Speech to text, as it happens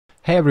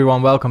Hey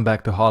everyone, welcome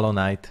back to Hollow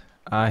Knight.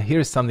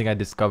 Here's something I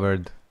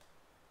discovered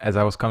as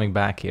I was coming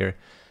back here.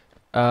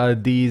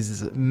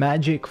 These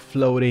magic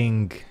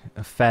floating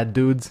fat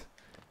dudes,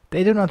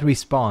 they do not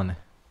respawn,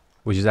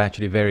 which is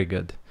actually very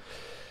good.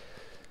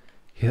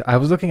 I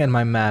was looking at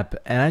my map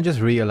and I just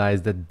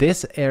realized that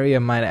this area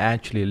might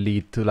actually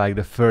lead to like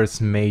the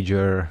first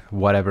major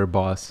whatever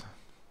boss.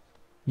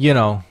 You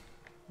know,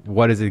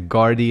 what is it,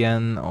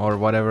 Guardian or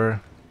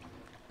whatever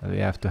that we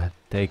have to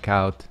take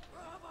out.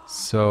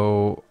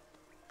 So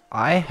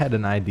I had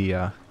an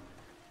idea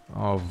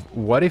of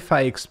what if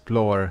I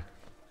explore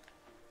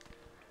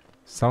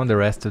some of the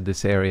rest of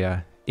this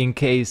area in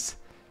case,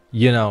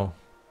 you know,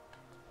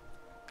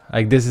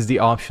 like this is the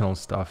optional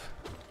stuff.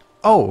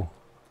 Oh,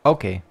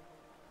 okay.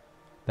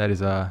 That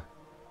is a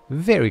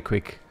very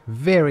quick,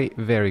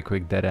 very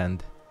quick dead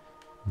end.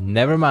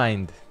 Never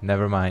mind,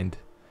 never mind.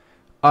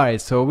 Alright,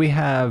 so we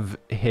have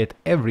hit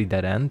every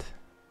dead end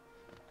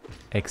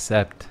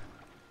except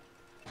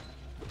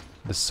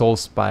the soul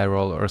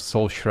spiral or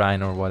soul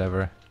shrine or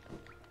whatever.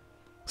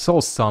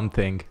 Soul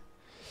something.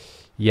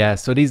 Yeah,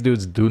 so these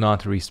dudes do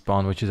not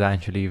respawn, which is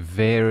actually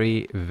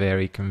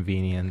very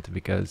convenient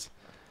because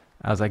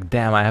I was like,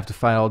 damn, I have to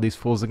fight all these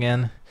fools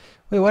again.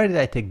 Wait, why did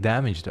I take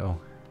damage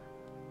though?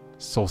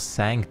 Soul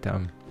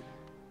Sanctum.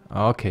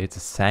 Okay, it's a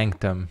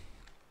sanctum.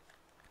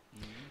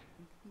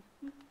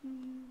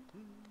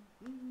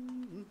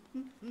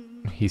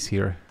 He's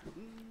here.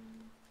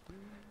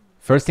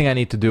 First thing I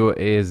need to do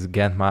is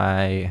get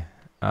my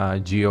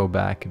Geo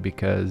back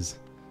because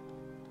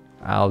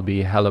I'll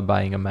be hella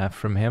buying a map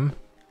from him.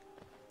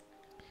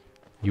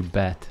 You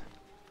bet.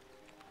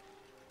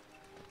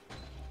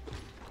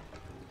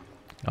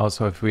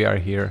 Also, if we are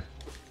here,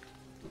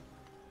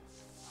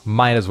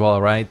 might as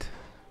well, right?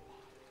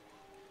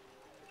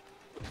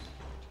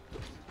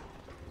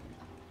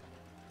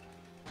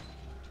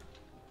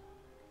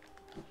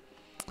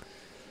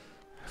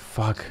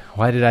 Fuck,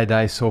 why did I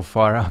die so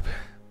far up?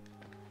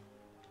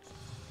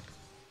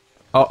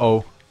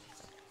 Uh-oh.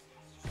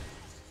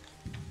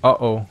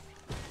 Uh-oh.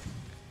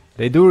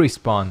 They do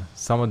respawn.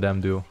 Some of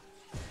them do.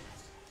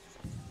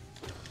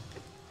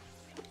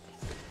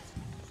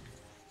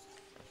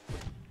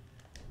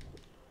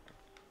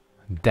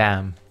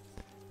 Damn.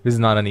 This is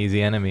not an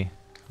easy enemy.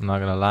 I'm not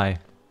gonna lie.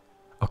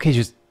 Okay,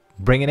 just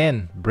bring it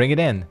in. Bring it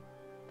in.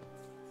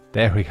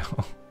 There we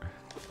go.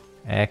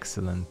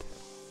 Excellent.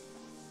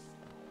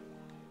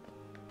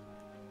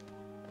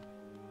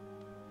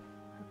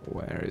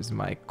 Where is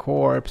my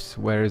corpse?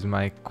 Where is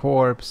my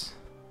corpse?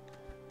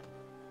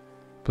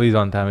 Please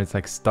don't tell me it's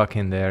like stuck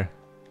in there.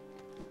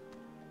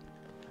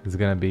 It's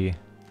gonna be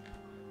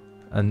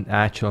an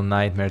actual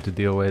nightmare to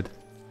deal with.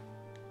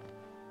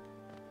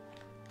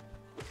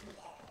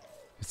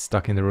 It's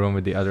stuck in the room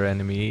with the other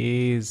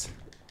enemies.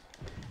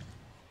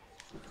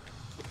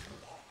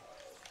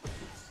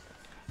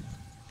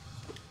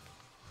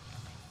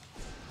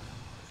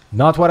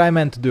 Not what I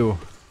meant to do.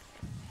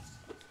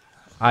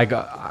 I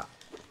got...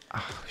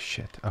 oh,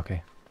 shit,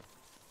 okay.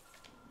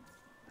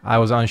 I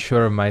was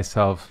unsure of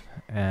myself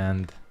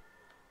and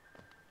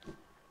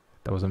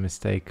that was a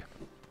mistake.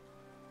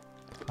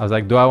 I was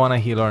like, do I want to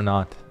heal or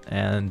not?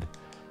 And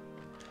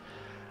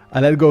I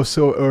let go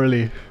so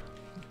early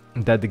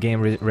that the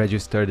game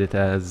registered it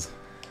as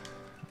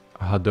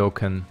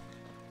Hadoken.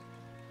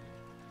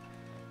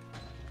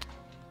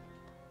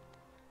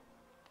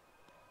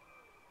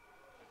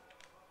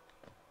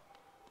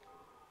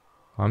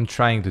 What I'm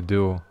trying to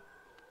do,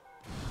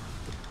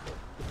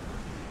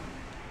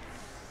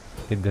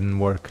 it didn't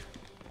work.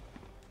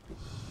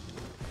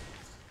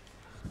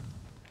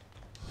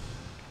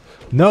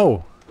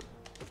 No!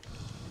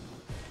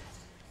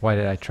 Why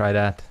did I try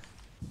that?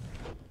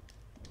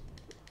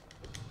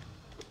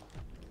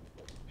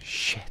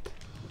 Shit.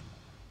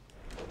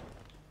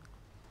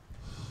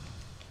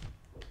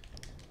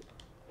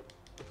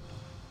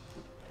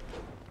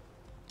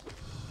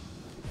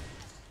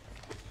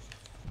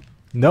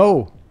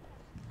 No!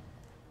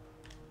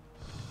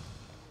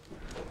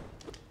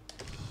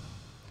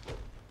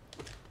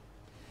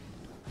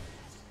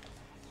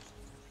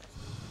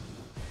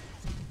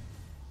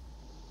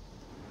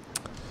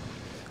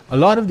 A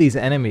lot of these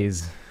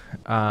enemies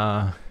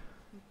in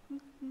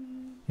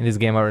this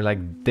game are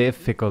like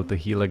difficult to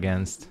heal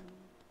against.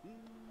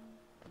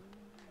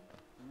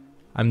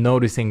 I'm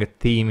noticing a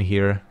theme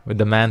here with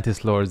the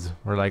Mantis Lords.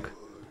 We're like,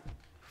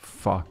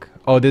 fuck.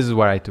 Oh, this is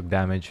where I took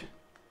damage.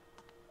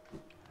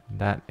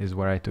 That is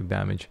where I took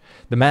damage.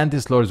 The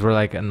Mantis Lords were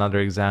like another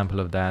example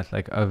of that.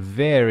 Like a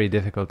very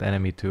difficult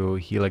enemy to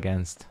heal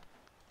against.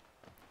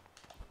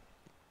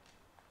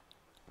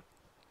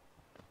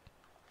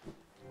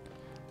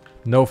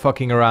 No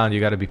fucking around, you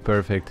gotta be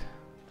perfect.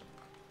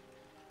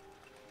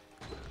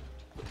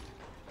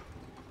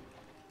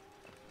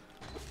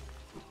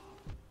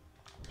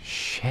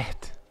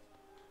 Shit.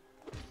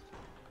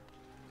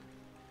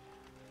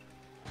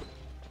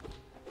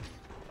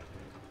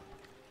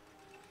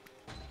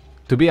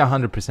 To be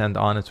 100%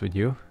 honest with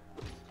you,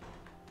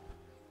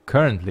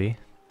 currently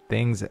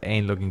things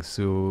ain't looking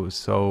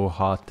so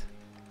hot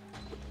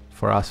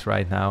for us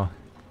right now.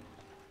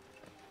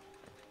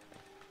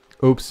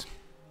 Oops.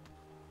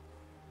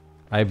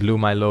 I blew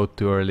my load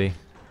too early.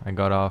 I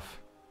got off.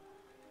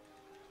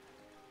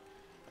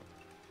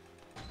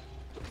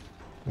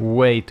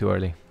 Way too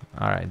early.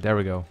 Alright, there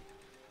we go.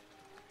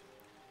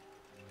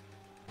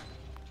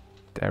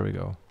 There we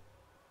go.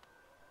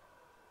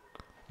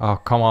 Oh,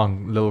 come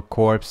on, little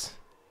corpse.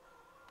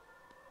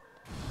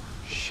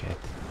 Shit.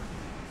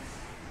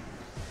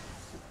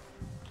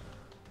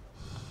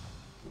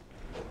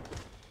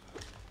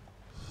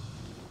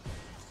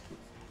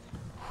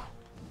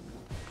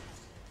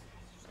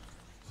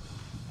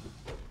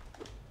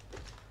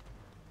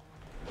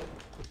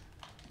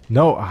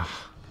 No. Ah.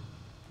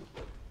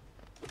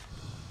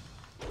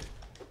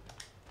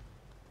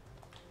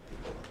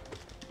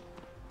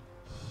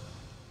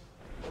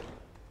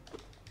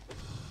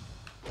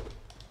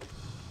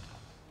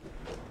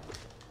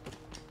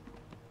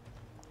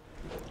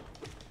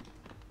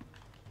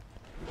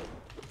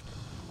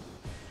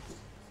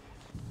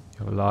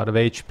 A lot of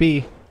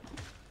HP.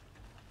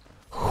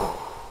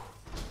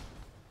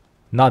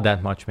 Not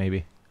that much,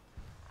 maybe.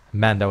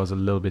 Man, that was a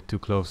little bit too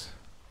close.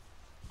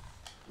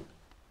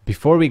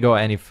 Before we go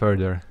any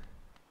further,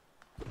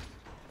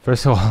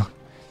 first of all,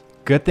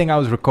 good thing I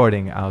was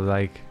recording. I was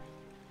like,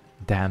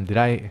 damn, did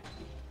I?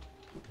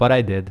 But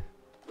I did.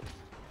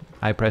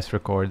 I pressed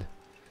record.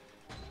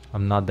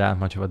 I'm not that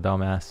much of a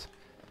dumbass.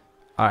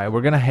 Alright,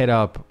 we're gonna hit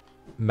up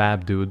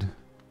Map Dude,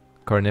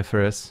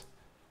 Carnivorous.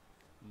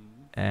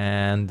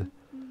 And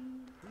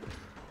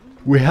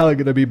we're hella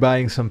gonna be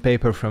buying some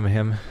paper from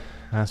him,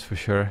 that's for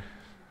sure.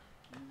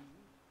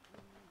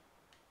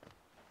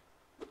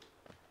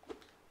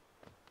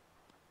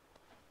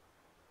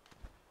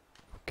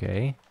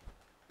 Okay.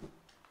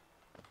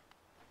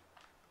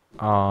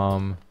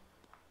 An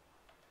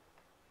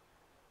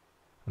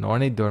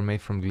ornate door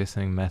made from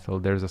glistening metal.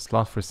 There's a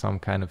slot for some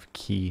kind of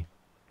key.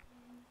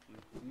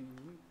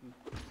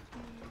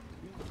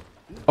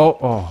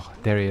 Oh,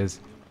 there he is.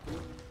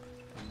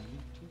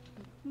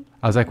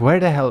 I was like, where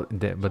the hell?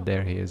 But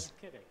there he is.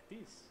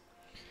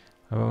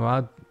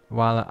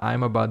 While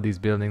I'm about these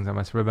buildings, I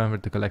must remember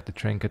to collect a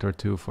trinket or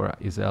two for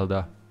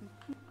Iselda.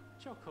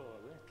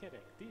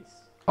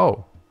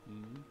 Oh.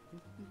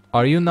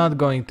 Are you not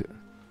going to...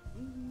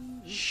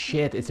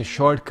 Shit, it's a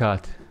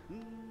shortcut.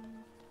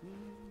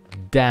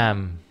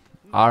 Damn.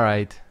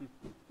 Alright.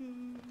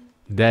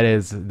 That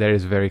is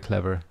very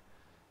clever.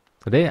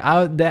 So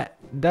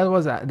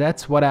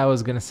that's what I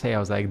was gonna say. I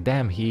was like,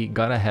 damn, he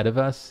got ahead of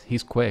us.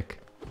 He's quick.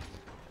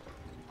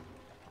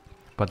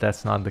 But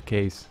that's not the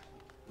case.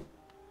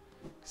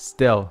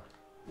 Still,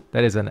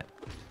 that is an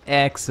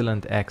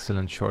excellent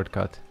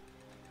shortcut.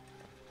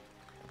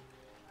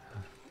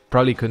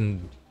 Probably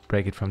couldn't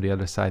break it from the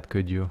other side,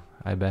 could you?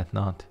 I bet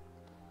not.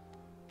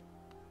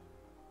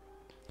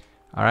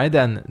 Alright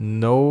then,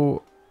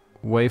 no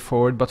way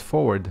forward but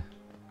forward.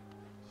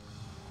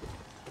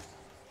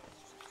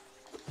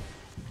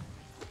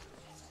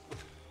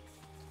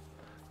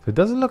 So it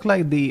doesn't look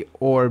like the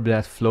orb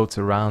that floats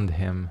around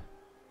him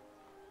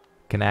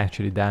can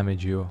actually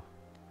damage you.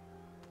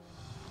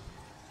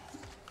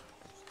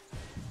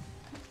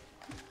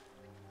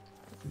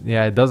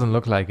 Yeah, it doesn't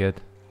look like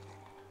it.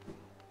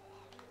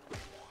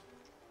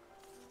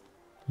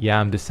 Yeah,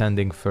 I'm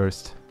descending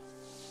first.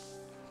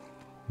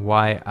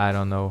 Why? I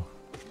don't know.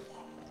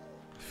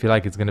 I feel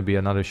like it's gonna be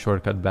another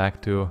shortcut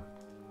back to...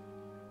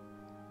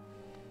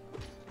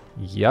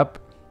 Yup.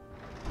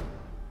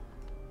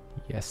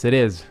 Yes, it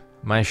is.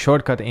 My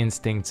shortcut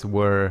instincts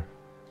were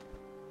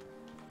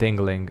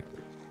tingling.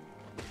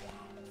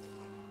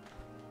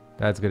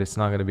 That's good. It's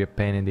not gonna be a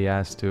pain in the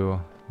ass to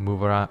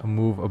move around,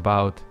 move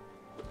about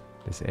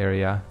this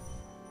area.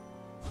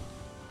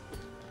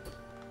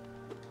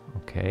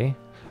 Okay.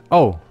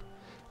 Oh,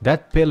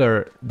 that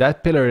pillar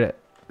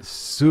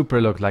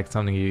super looked like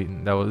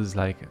something that was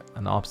like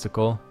an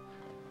obstacle.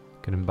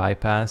 Couldn't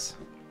bypass.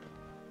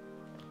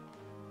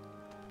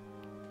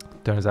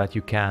 Turns out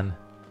you can.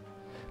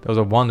 That was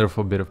a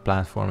wonderful bit of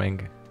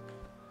platforming.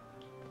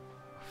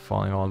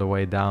 Falling all the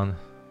way down.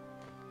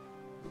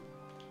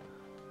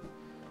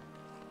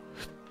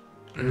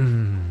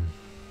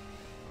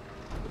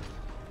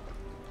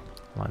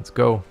 Let's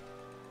go.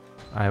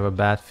 I have a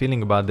bad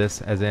feeling about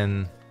this, as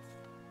in...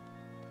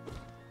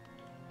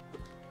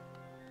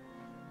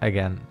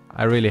 Again,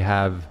 I really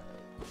have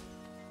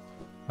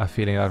a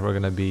feeling that we're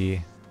gonna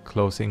be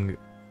closing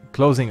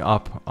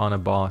up on a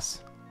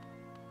boss.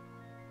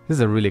 This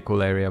is a really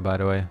cool area, by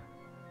the way.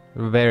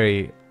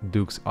 Very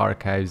Duke's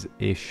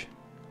Archives-ish.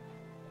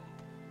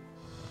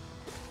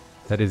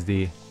 That is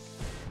the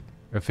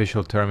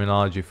official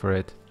terminology for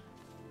it.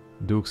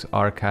 Duke's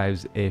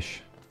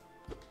Archives-ish.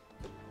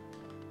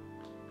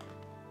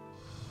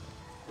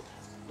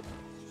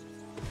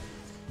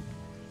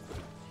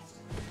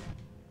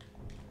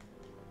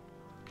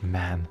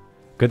 Man,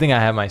 good thing I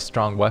have my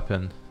strong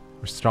weapon,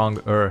 or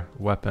stronger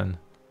weapon.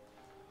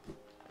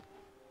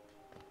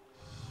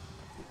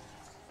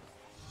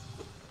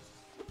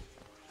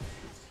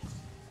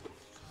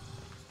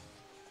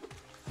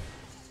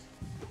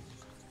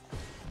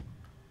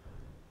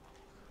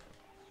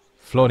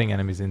 Floating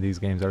enemies in these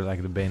games are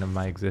like the bane of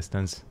my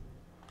existence.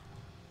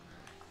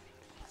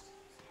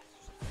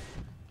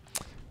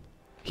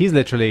 He's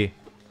literally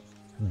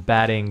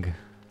batting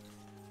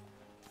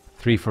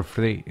 3 for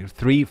 3.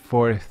 3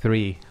 for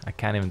 3. I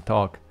can't even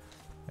talk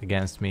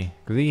against me.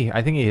 Because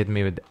I think he hit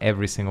me with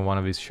every single one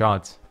of his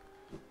shots.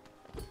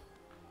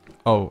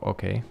 Oh,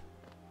 okay.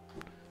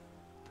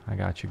 I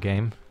got you,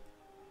 game.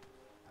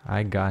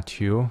 I got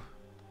you.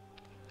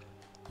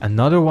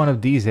 Another one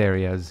of these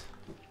areas.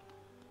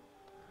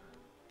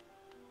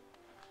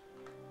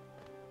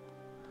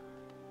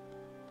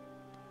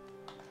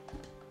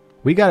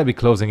 We gotta be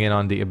closing in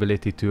on the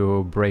ability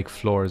to break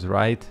floors,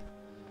 right?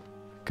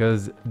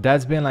 Because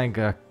that's been like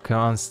a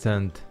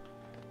constant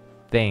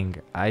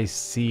thing I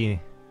see,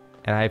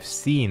 and I've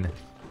seen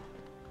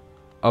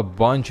a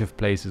bunch of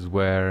places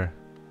where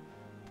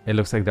it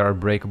looks like there are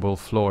breakable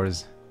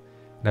floors.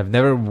 And I've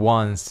never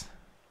once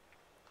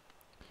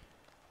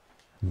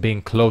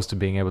been close to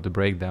being able to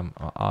break them,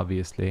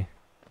 obviously.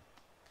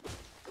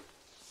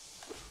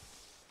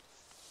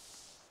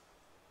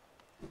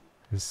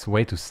 It's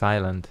way too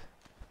silent.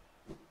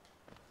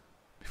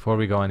 Before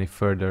we go any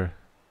further,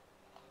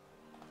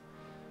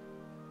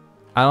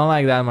 I don't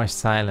like that much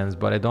silence,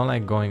 but I don't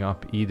like going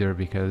up either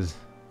because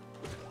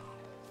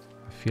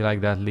I feel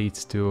like that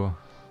leads to...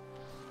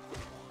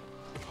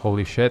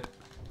 Holy shit.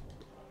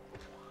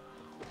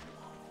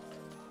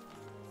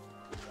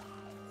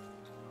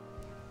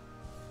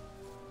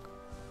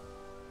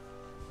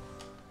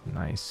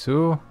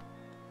 Nice-oo.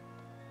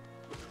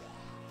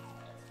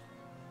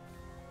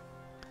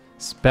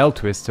 Spell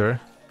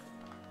Twister.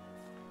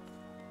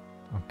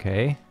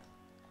 Okay.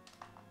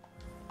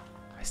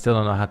 I still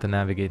don't know how to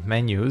navigate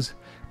menus.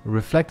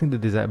 Reflecting the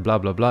design, blah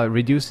blah blah,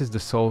 reduces the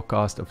soul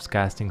cost of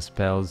casting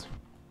spells.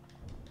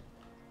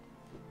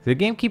 The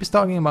game keeps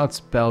talking about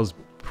spells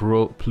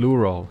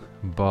plural,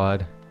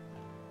 but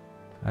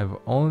I've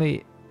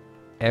only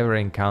ever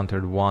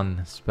encountered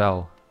one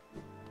spell.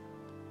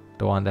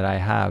 The one that I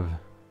have.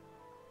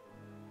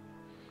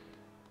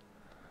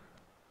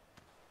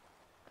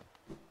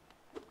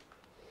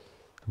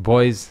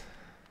 Boys,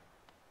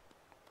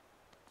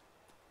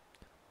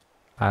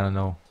 I don't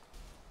know.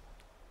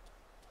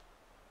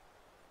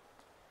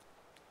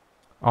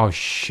 Oh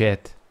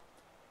shit.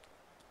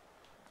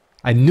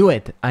 I knew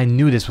it. I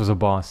knew this was a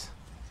boss.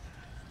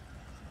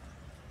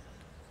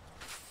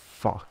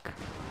 Fuck.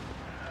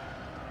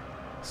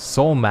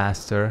 Soul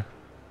Master.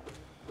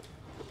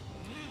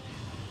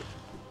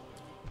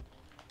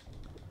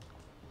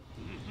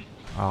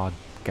 Oh,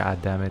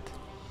 god damn it.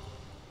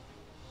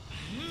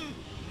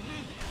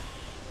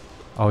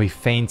 Oh, he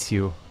feints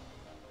you.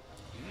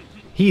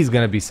 He's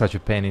gonna be such a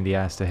pain in the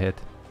ass to hit.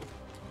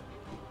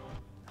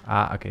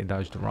 Ah, okay,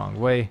 dodged the wrong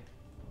way.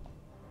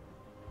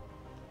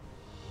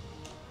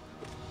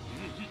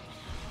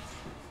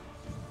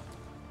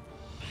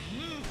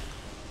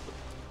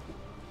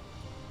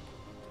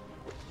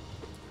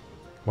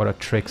 What a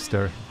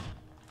trickster.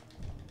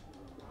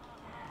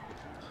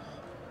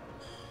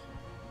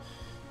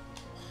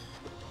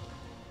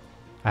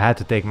 I had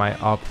to take my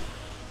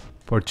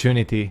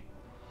opportunity.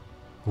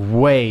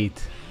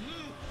 Wait.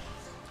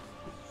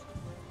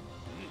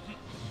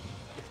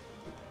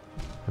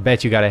 I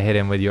bet you gotta hit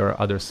him with your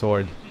other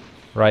sword,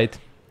 right?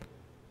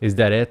 Is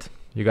that it?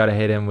 You gotta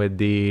hit him with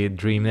the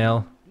dream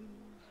nail.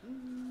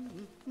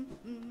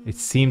 It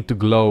seemed to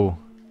glow.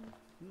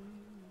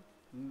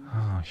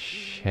 Oh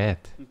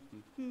shit.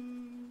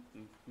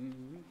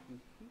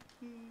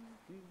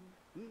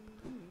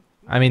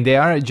 I mean, they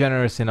are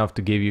generous enough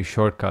to give you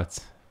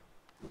shortcuts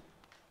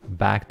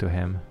back to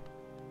him.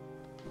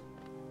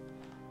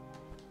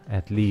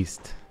 At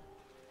least.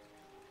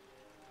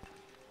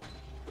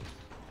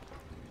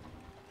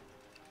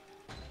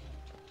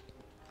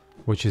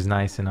 Which is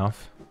nice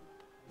enough.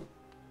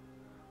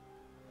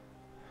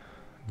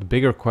 The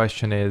bigger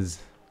question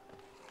is...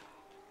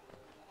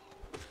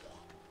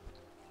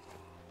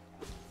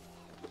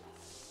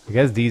 I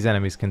guess these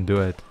enemies can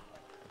do it.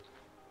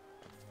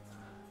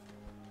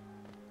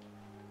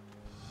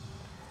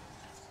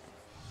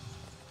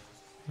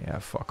 Yeah,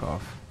 fuck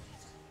off.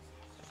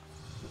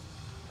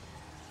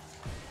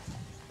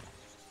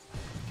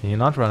 Can you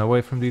not run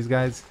away from these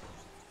guys?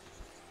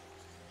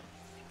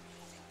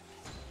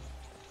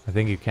 I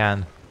think you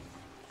can.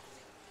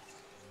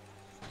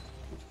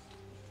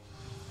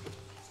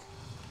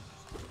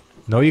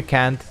 No, you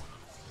can't.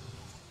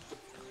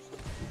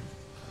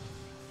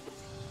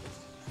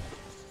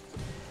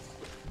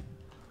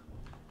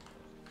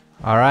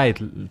 Alright,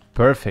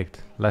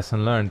 perfect.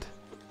 Lesson learned.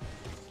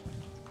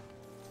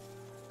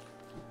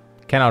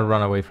 Cannot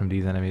run away from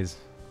these enemies.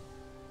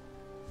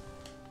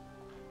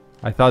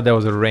 I thought there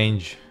was a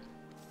range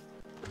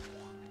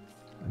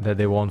that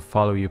they won't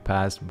follow you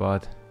past,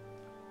 but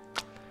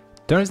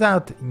turns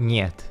out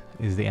niet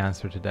is the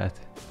answer to that.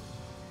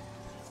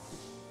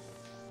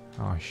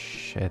 Oh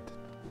shit.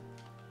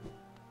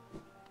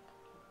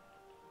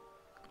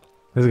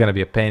 This is gonna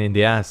be a pain in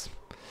the ass.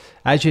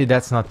 Actually,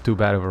 that's not too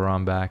bad of a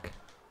run back.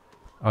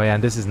 Oh yeah,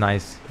 and this is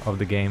nice of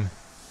the game.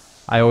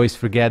 I always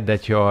forget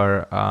that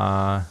your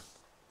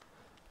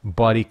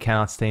body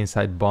cannot stay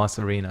inside boss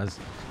arenas,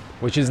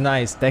 which is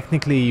nice.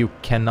 Technically, you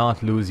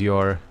cannot lose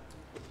your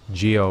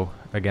geo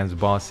against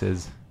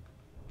bosses.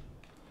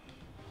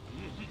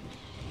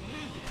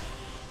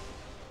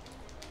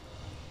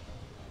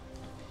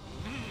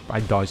 I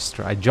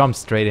jumped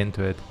straight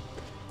into it.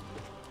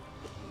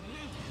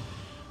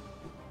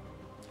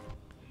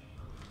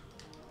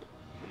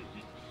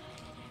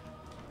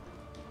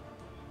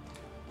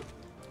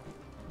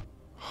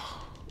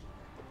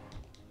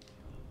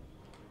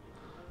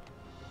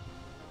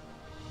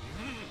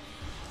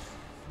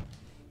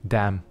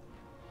 Damn.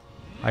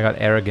 I got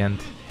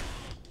arrogant.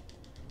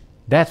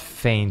 That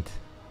feint.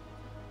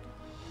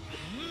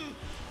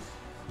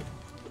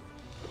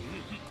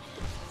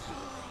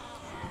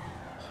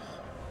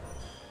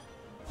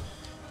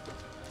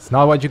 It's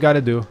not what you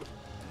gotta do.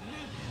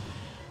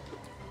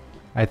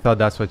 I thought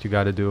that's what you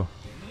gotta do.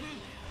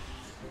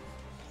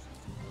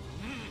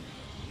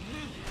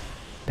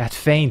 That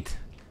feint.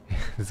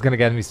 It's gonna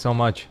get me so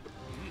much.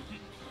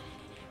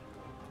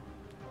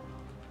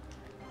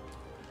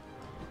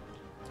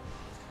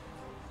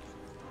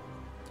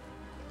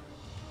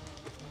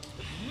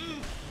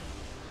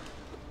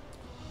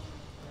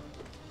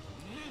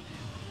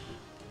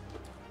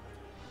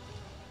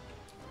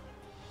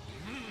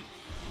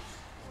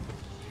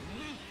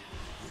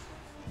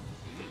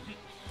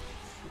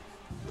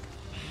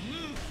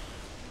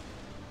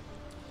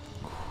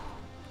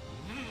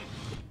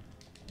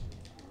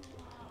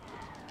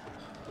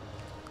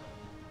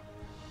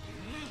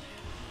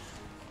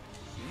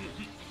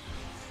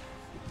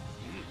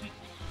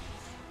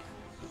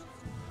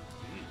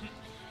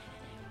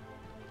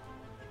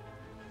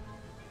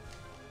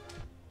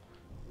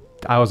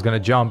 I was gonna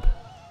jump.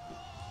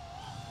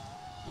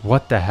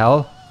 What the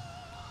hell?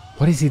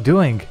 What is he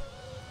doing?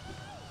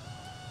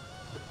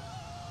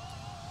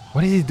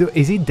 What is he do?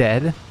 Is he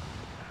dead?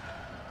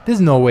 There's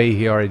no way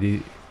he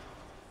already...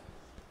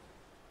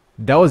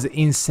 That was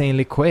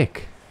insanely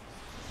quick.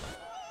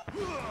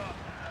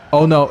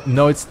 Oh no,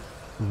 no it's...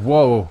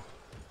 Whoa.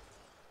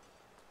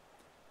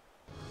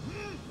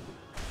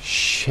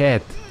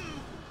 Shit.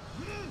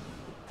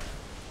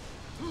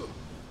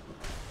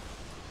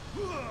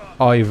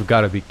 Oh, you've got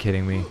to be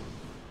kidding me.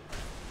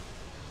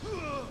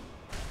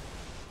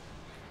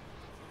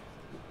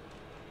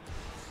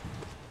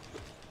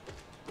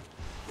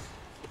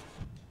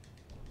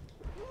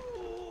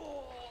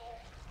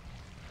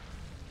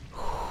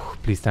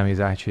 Please tell me he's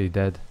actually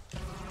dead.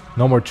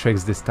 No more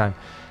tricks this time.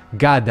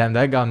 God damn,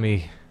 that got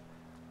me...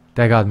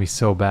 That got me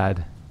so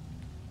bad.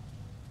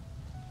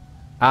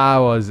 I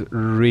was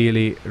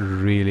really,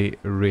 really,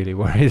 really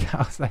worried. I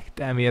was like,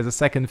 damn, he has a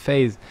second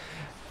phase.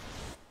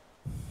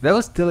 That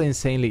was still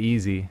insanely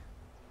easy.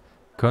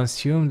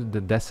 Consumed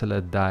the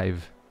desolate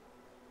dive.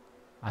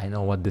 I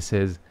know what this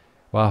is.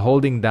 While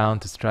holding down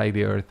to strike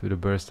the earth with a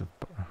burst of...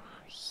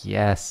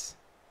 Yes.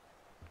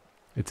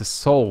 It's a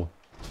soul.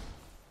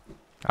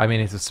 I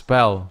mean, it's a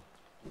spell.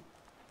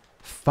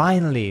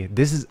 Finally,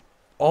 this is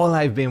all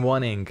I've been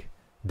wanting.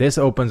 This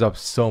opens up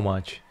so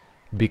much.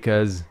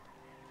 Because...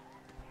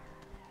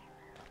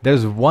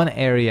 there's one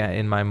area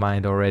in my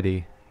mind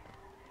already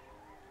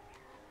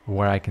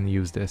where I can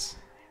use this.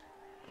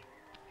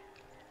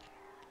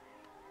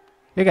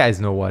 You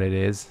guys know what it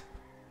is.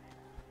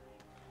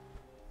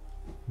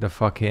 The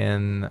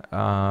fucking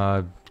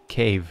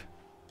cave.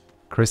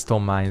 Crystal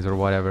mines or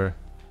whatever.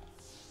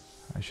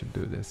 I should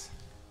do this.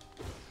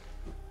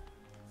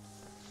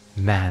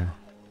 Man.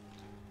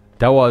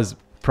 That was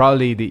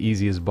probably the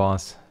easiest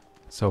boss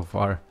so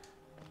far.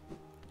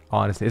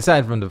 Honestly.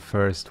 Aside from the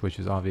first, which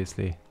is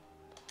obviously...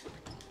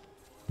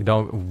 You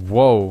don't...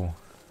 Whoa.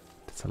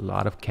 That's a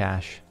lot of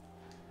cash.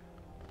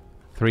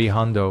 3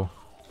 hundo.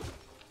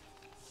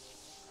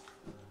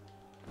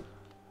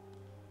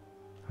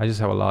 I just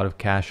have a lot of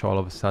cash all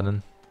of a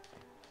sudden.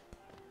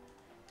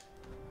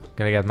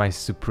 Gonna get my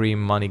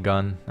supreme money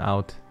gun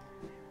out.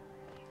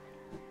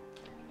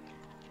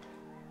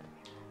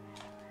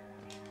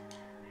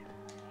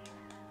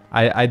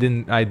 I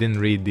didn't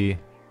read the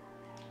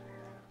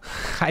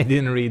I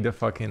didn't read the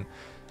fucking...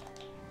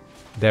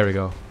 There we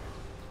go.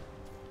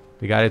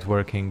 We got it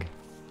working.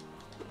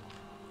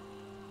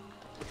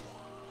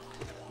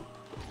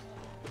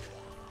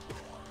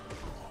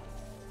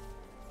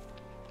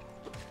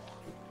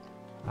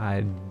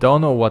 I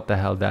don't know what the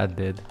hell that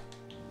did.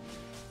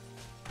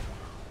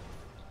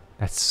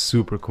 That's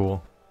super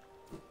cool.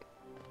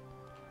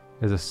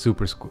 There's a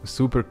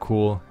super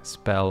cool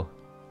spell.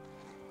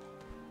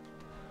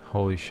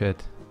 Holy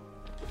shit.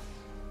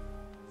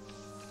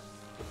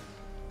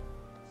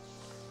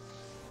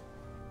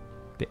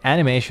 The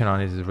animation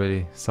on it is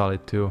really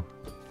solid too.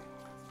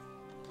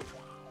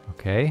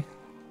 Okay.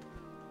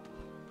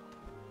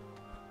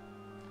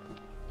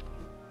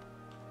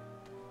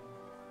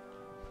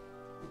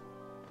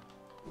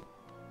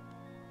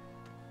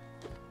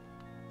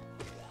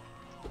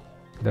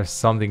 There's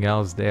something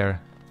else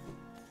there.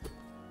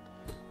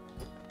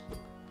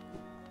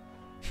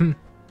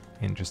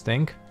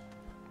 Interesting.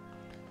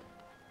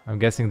 I'm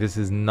guessing this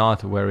is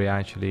not where we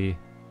actually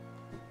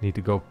need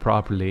to go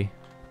properly.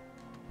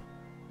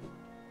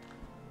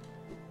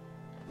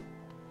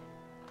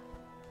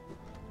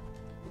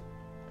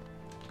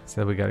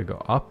 So we gotta go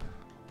up.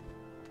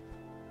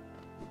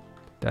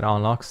 That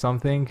unlocks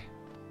something.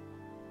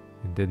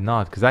 It did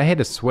not, because I hit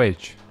a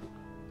switch.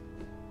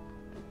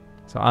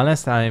 So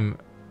unless I'm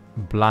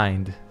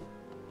blind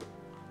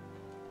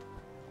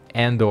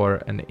and or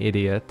an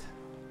idiot,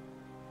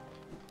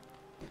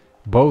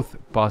 both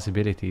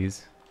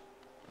possibilities.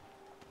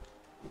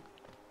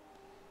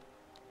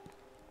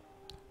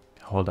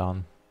 Hold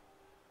on.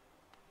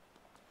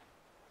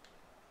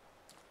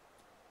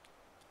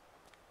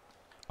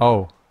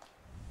 Oh.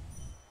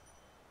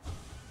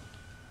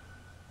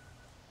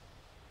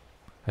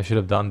 I should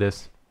have done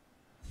this.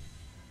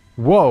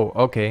 Whoa,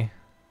 okay.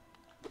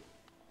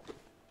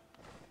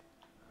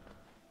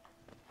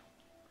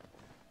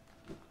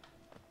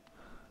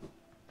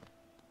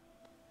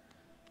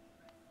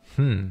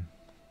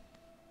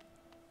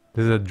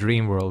 This is a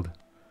dream world.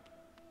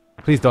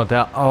 Please don't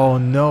tell. Oh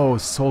no,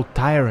 Soul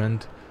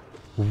Tyrant.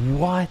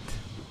 What?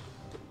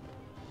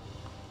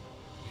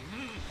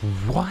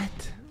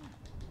 What?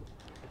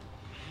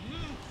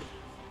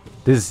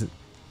 This...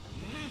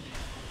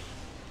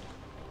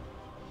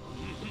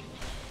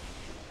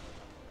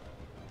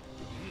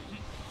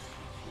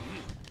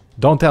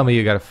 Don't tell me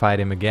you gotta fight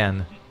him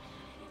again.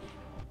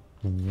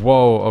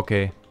 Whoa,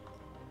 okay.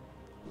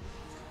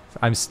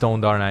 I'm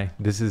stoned, aren't I?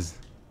 This is...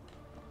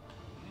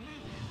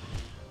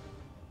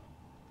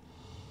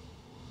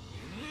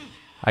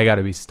 I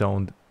gotta be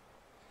stoned.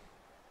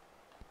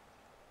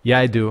 Yeah,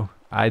 I do.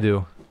 I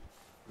do.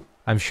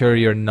 I'm sure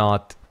you're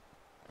not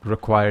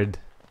required.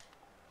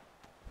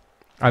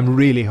 I'm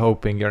really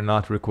hoping you're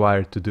not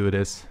required to do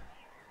this.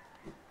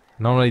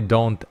 Normally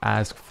don't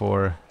ask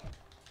for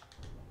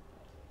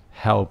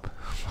help.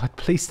 But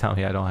please tell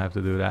me I don't have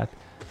to do that.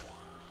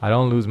 I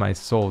don't lose my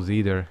souls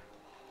either.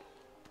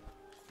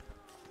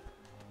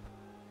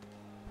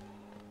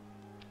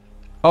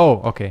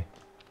 Oh, okay.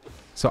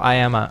 So I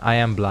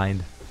am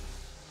blind.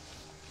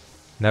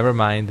 Never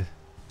mind.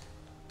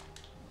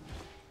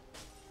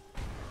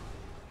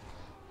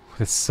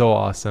 It's so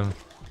awesome.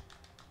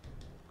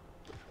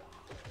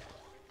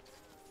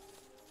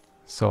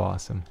 So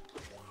awesome.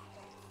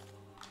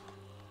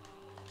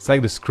 It's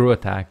like the screw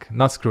attack.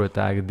 Not screw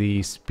attack,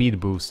 the speed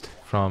boost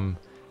from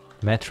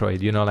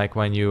Metroid. You know, like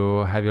when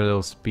you have your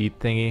little speed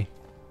thingy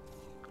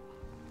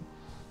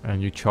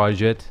and you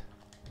charge it.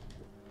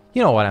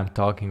 You know what I'm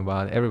talking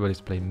about.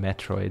 Everybody's played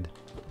Metroid.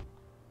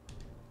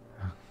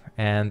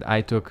 And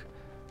I took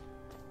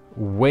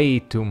way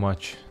too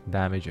much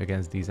damage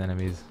against these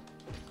enemies.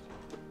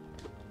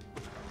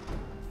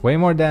 Way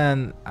more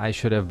than I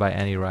should have by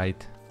any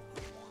right.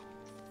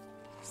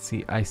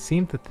 See, I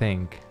seem to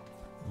think...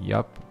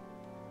 Yup.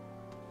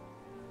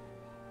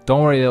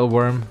 Don't worry, little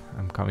worm.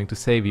 I'm coming to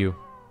save you.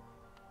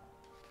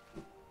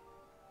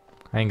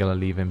 I ain't gonna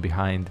leave him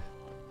behind.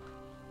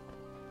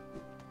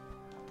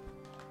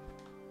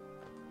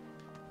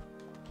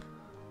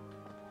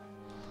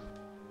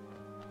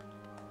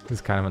 This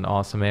is kind of an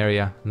awesome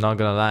area, I'm not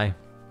gonna lie.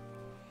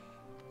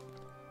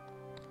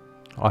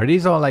 Are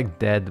these all like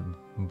dead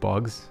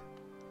bugs?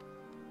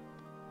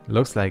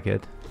 Looks like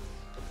it.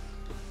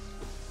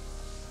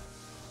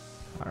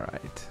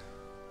 Alright.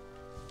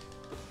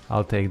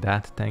 I'll take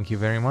that, thank you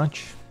very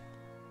much.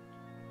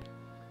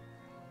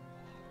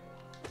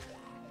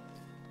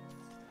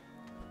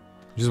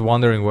 Just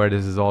wondering where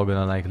this is all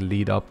gonna like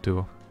lead up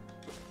to.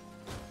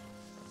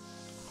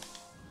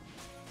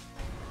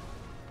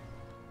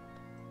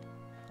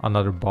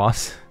 Another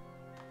boss.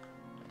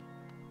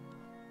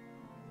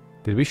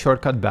 Did we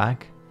shortcut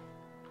back?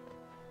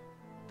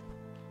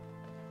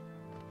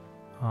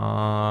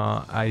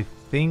 I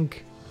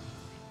think...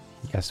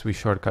 Yes, we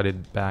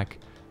shortcutted back.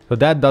 So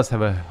that does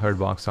have a hurt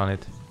box on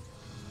it.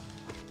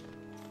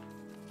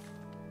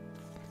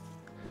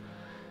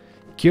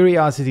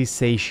 Curiosity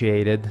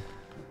satiated.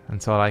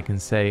 That's all I can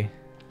say.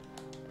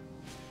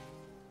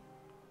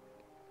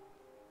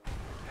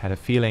 Had a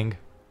feeling.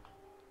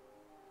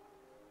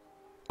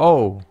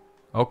 Oh,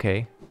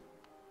 okay.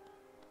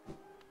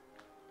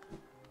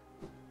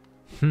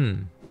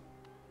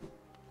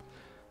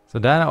 So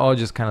that all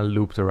just kind of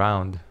looped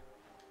around.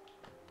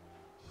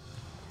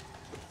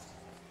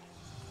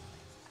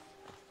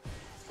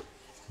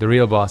 The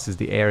real boss is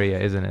the area,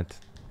 isn't it?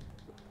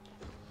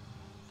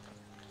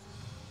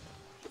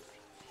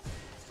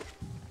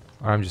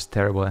 Or I'm just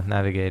terrible at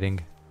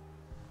navigating.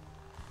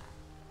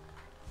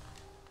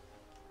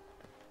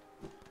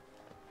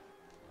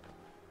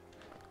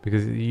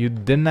 Because you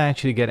didn't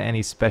actually get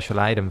any special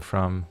item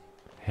from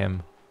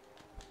him.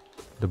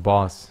 The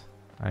boss,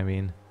 I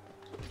mean.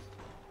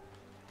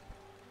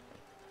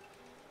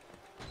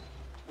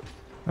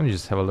 Let me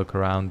just have a look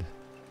around.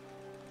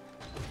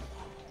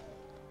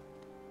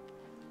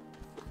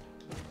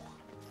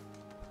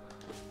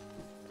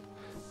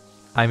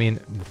 I mean,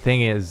 the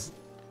thing is,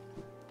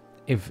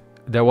 if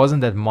there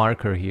wasn't that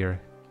marker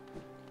here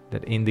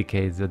that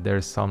indicates that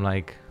there's some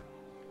like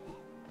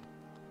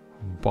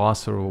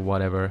boss or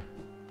whatever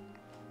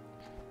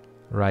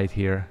right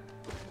here,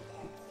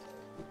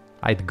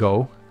 I'd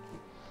go.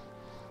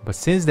 But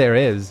since there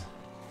is,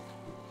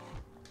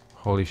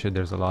 holy shit,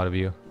 there's a lot of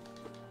you.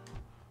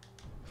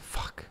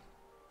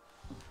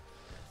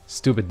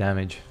 Stupid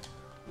damage.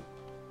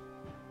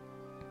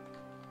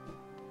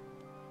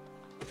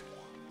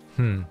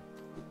 That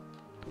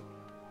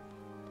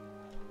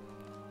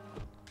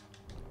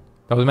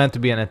was meant to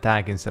be an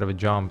attack instead of a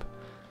jump.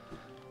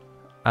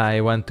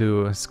 I went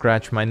to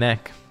scratch my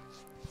neck.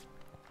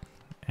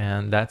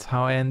 And that's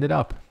how I ended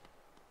up.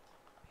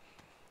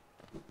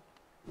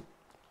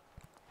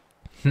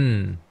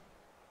 I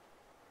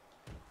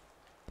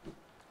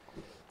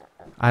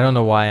don't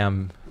know why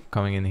I'm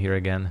coming in here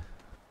again.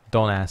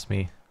 Don't ask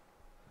me.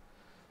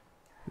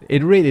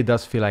 It really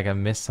does feel like I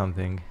missed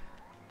something.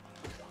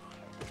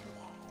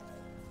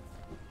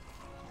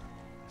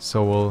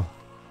 So we'll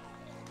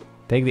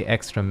take the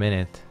extra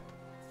minute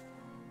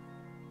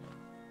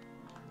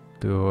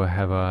to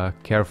have a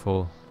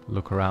careful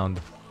look around.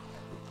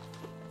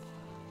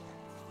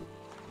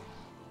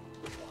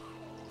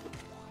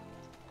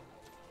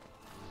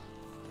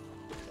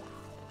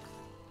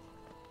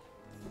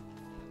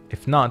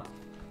 If not,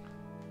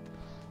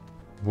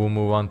 we'll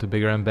move on to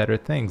bigger and better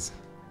things,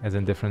 as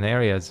in different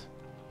areas.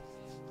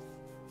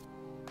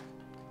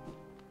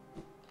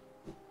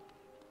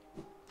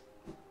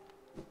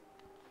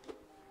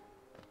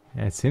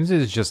 Yeah, it seems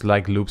it's just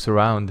like loops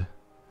around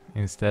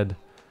instead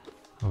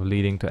of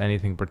leading to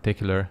anything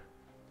particular.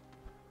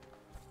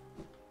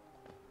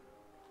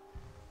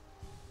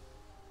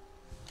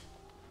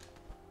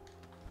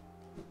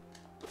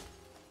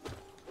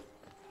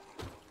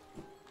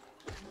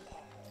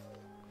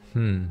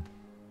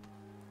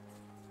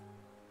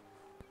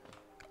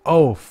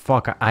 Oh,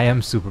 fuck, I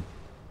am super...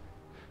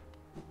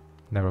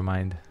 Never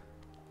mind.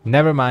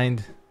 Never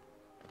mind.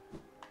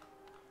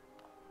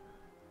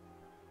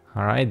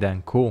 Alright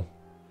then, cool.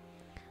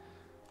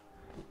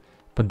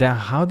 But then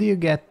how do you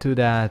get to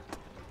that...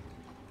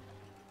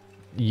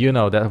 You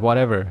know, that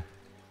whatever.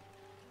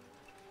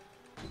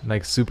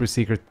 Like super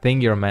secret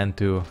thing you're meant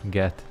to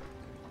get.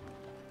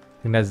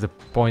 I think that's the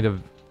point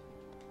of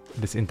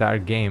this entire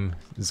game,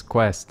 this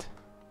quest.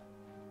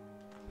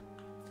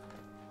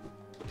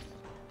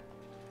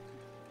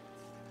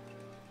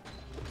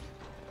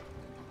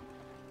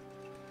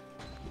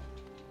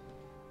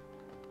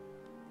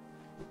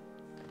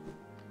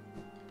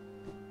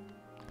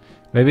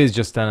 Maybe it's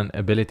just an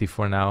ability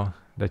for now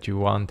that you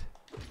want,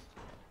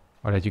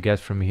 or that you get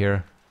from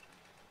here,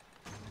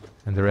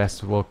 and the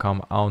rest will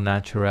come au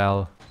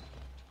naturel.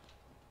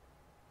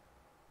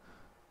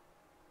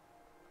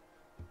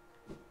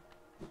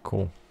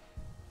 Cool.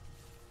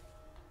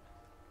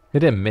 They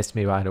didn't miss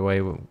me, by the way.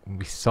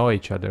 We saw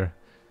each other.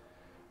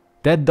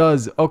 That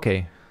does...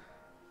 Okay.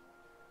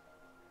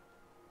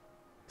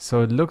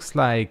 So it looks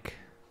like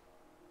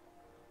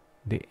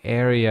the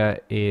area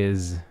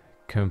is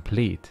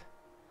complete.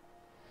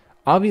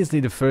 Obviously,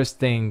 the first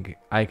thing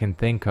I can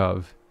think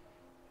of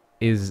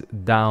is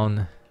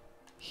down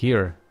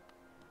here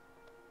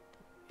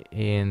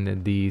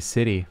in the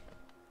city.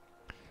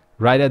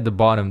 Right at the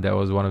bottom, there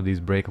was one of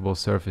these breakable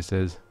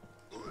surfaces.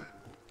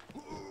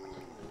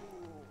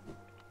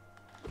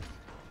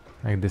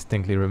 I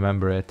distinctly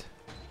remember it.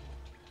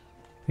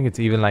 I think it's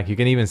even like, you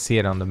can even see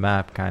it on the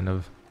map, kind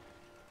of.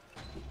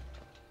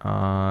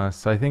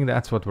 So I think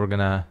that's what we're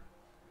gonna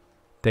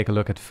take a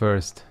look at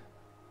first.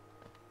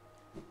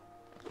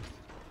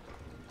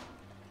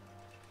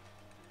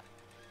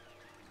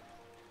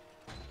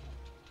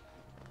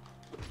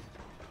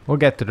 We'll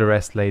get to the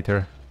rest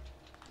later.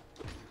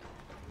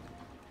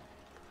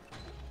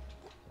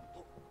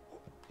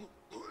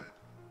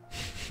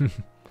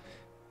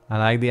 I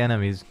like the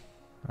enemies.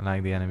 I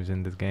like the enemies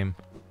in this game.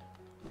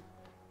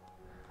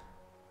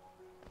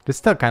 There's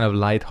still kind of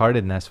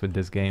lightheartedness with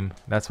this game.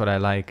 That's what I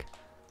like.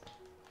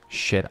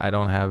 Shit, I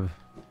don't have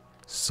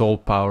soul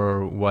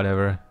power or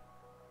whatever.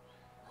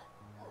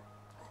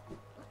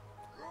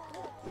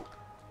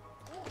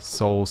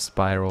 Soul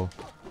spiral.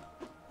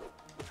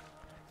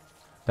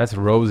 That's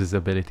Rose's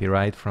ability,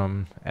 right?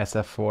 From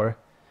SF4.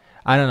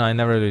 I don't know, I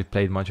never really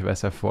played much of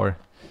SF4.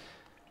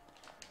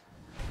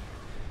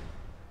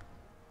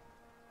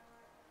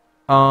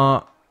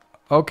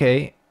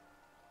 Okay.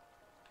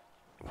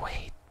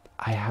 Wait,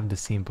 I have the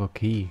simple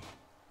key.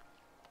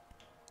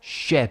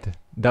 Shit,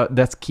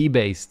 that's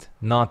key-based,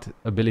 not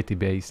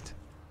ability-based.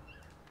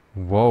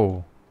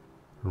 Whoa.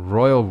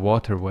 Royal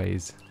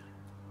Waterways.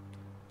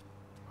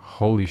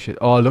 Holy shit.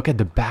 Oh, look at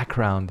the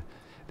background.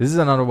 This is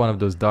another one of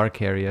those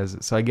dark areas.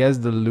 So I guess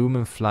the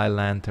Lumen Fly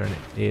Lantern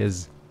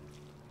is...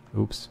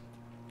 Oops.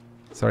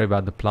 Sorry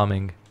about the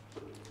plumbing.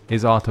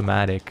 Is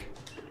automatic.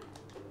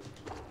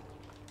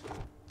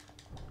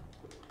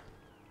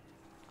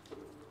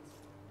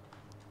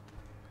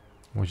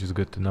 Which is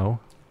good to know.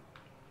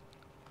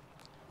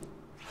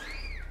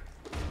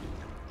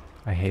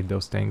 I hate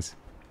those things.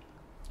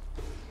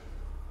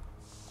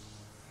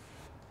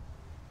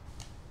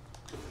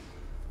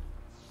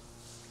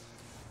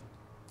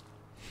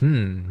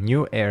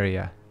 New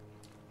area.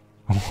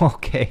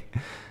 Okay.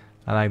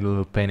 I like the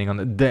little painting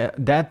on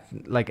that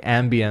like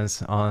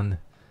ambience on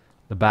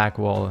the back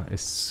wall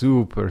is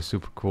super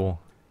cool.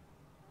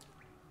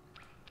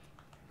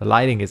 The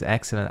lighting is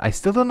excellent. I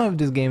still don't know if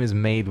this game is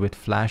made with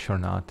Flash or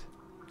not.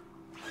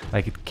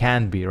 Like it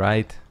can be,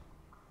 right?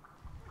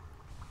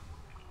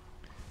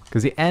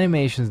 Because the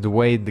animations, the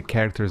way the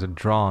characters are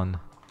drawn.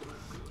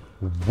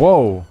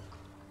 Whoa!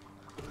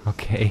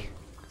 Okay.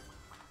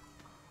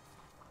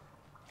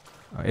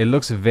 It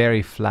looks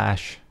very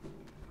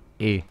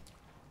Flash-y.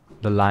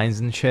 The lines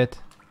and shit.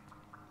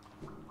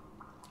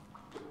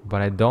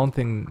 But I don't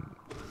think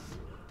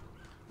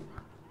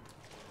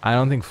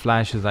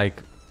Flash is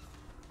like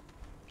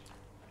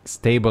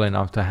stable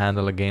enough to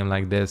handle a game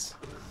like this.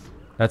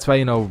 That's why,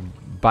 you know,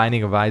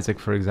 Binding of Isaac,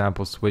 for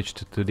example,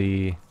 switched to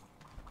the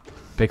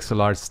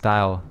pixel art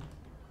style.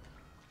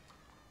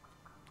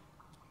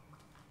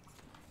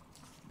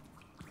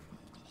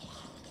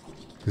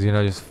 Because, you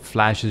know, just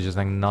Flash is just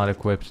like not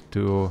equipped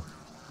to,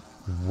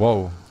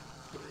 whoa,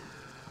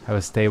 have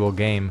a stable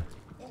game.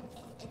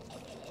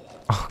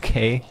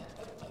 Okay,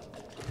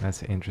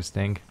 that's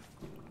interesting.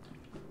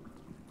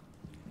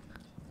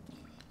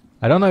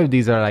 I don't know if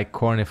these are like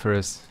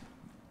corniferous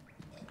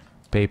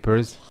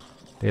papers.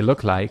 They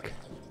look like.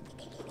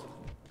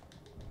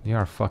 You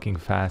are fucking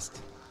fast.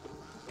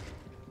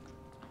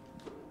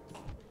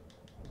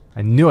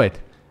 I knew it.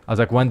 I was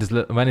like, when is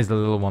the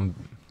little one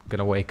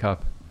gonna wake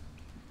up?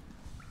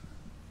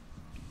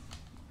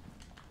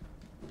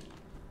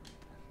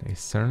 They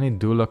certainly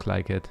do look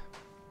like it.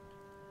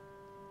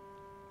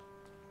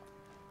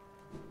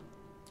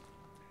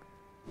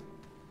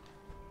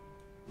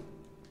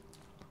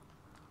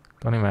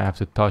 Don't even have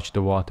to touch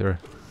the water.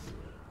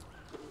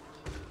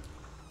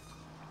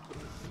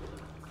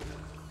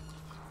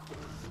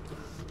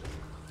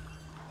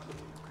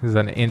 This is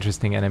an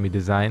interesting enemy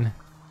design,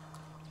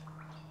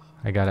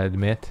 I gotta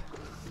admit.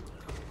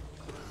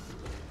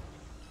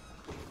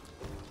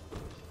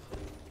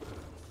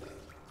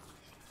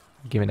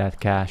 Give me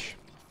that cash.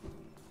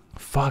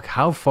 Fuck,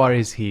 how far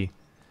is he?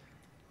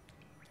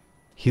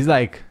 He's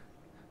like...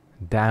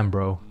 Damn,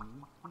 bro.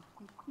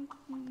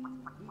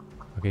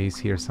 Okay, he's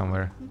here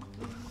somewhere.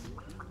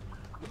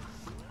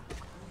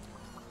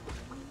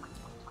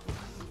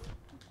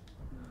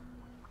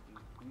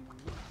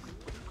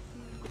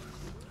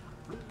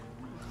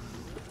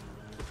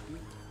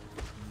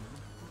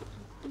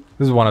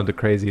 This is one of the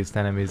craziest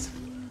enemies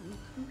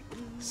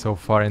so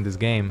far in this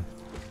game.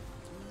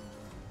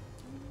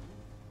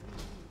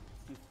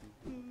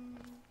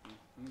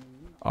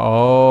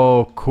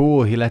 Oh,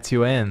 cool. He lets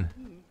you in.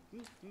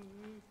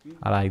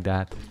 I like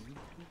that.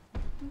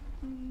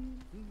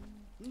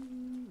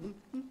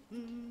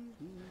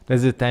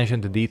 There's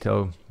attention to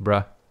detail,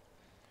 bruh.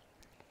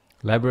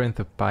 Labyrinth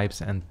of pipes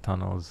and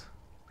tunnels.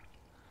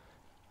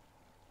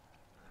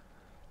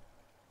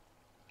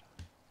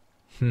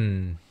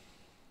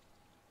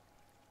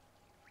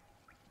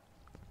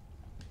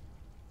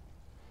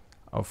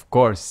 Of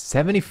course,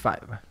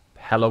 75.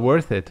 Hella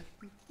worth it.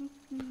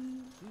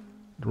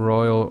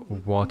 Royal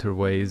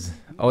waterways.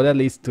 Oh, that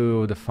leads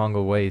to the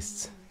fungal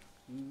wastes.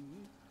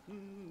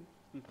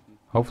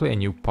 Hopefully a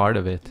new part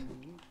of it.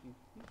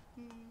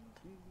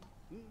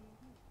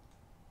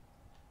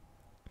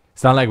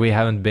 It's not like we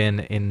haven't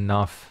been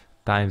enough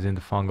times in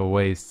the fungal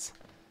wastes.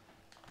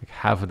 Like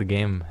half of the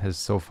game has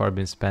so far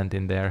been spent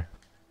in there.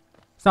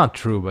 It's not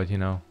true, but you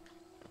know.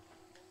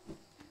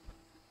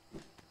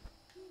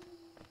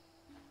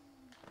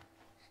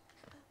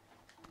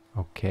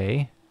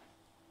 Okay.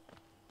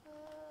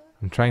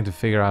 I'm trying to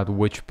figure out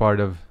which part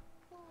of...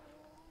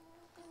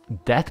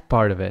 that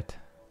part of it.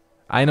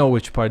 I know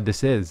which part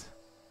this is.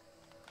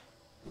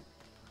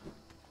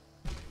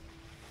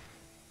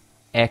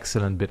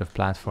 Excellent bit of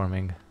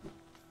platforming.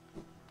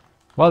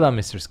 Well done,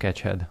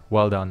 MrSketchead.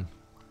 Well done.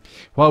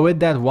 Well, with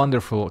that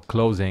wonderful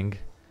closing,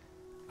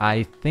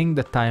 I think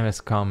the time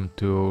has come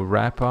to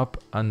wrap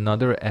up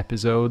another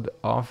episode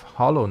of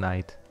Hollow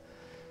Knight.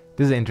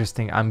 This is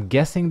interesting. I'm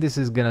guessing this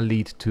is gonna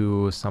lead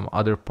to some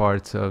other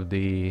parts of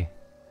the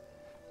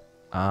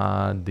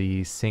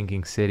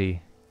Sinking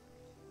City.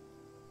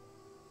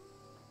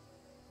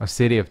 Or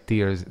City of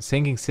Tears.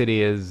 Sinking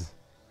City is...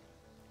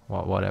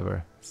 well,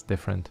 whatever. It's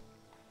different.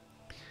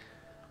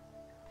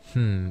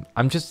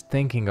 I'm just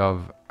thinking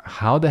of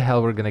how the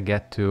hell we're gonna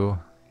get to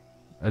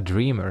a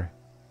Dreamer.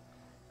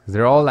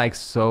 They're all like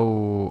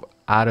so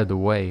out of the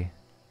way.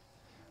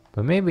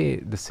 But maybe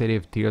the City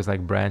of Tears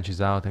like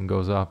branches out and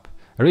goes up.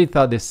 I really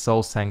thought this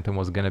Soul Sanctum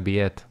was gonna be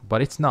it,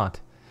 but it's not.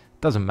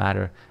 Doesn't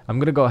matter. I'm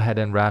gonna go ahead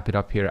and wrap it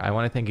up here. I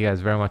want to thank you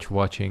guys very much for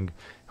watching.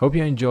 Hope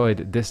you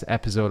enjoyed this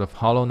episode of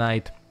Hollow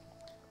Knight.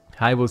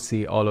 I will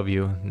see all of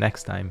you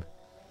next time.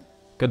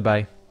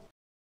 Goodbye.